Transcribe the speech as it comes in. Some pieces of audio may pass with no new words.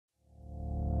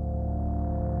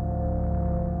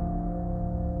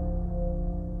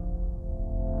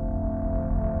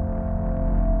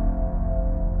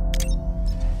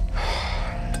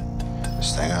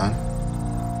thing on.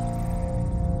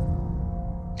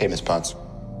 Hey, Miss Potts.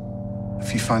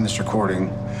 If you find this recording,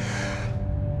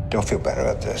 don't feel bad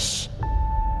about this.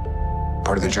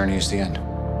 Part of the journey is the end.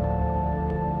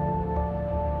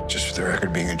 Just for the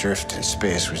record, being adrift in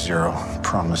space with zero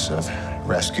promise of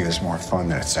rescue is more fun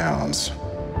than it sounds.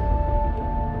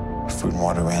 Food and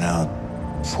water ran out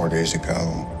 4 days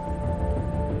ago.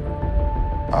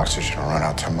 Oxygen will run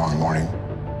out tomorrow morning.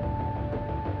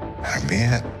 That'll be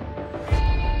it.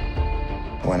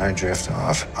 When I drift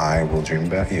off, I will dream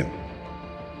about you.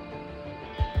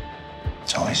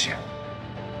 It's always you.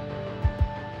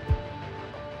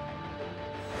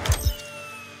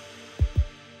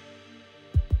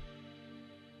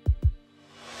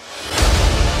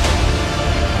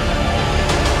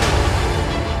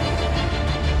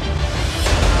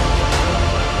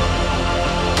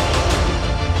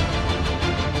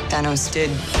 Thanos did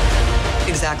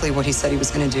exactly what he said he was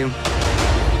going to do.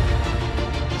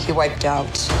 He wiped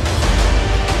out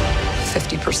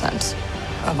 50%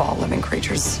 of all living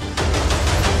creatures.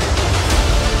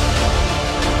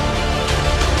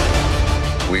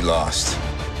 We lost,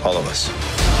 all of us.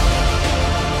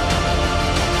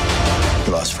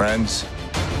 We lost friends,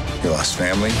 we lost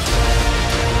family.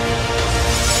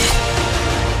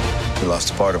 We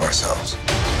lost a part of ourselves.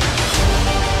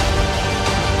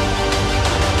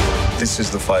 This is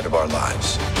the fight of our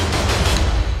lives.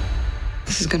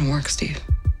 This is gonna work, Steve.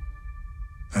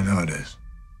 I know it is.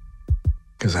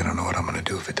 Because I don't know what I'm gonna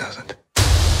do if it doesn't.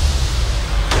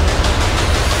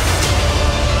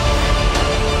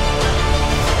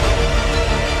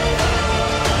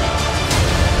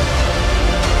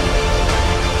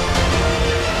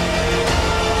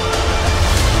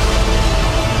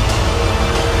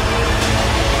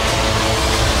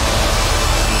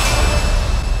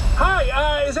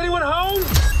 Is anyone home?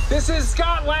 This is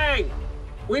Scott Lang.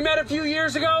 We met a few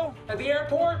years ago at the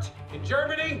airport in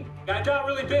Germany. Got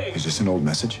really big. Is this an old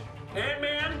message?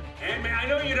 Ant-Man, I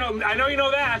know you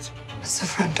know that. It's the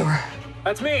front door.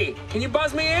 That's me. Can you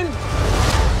buzz me in?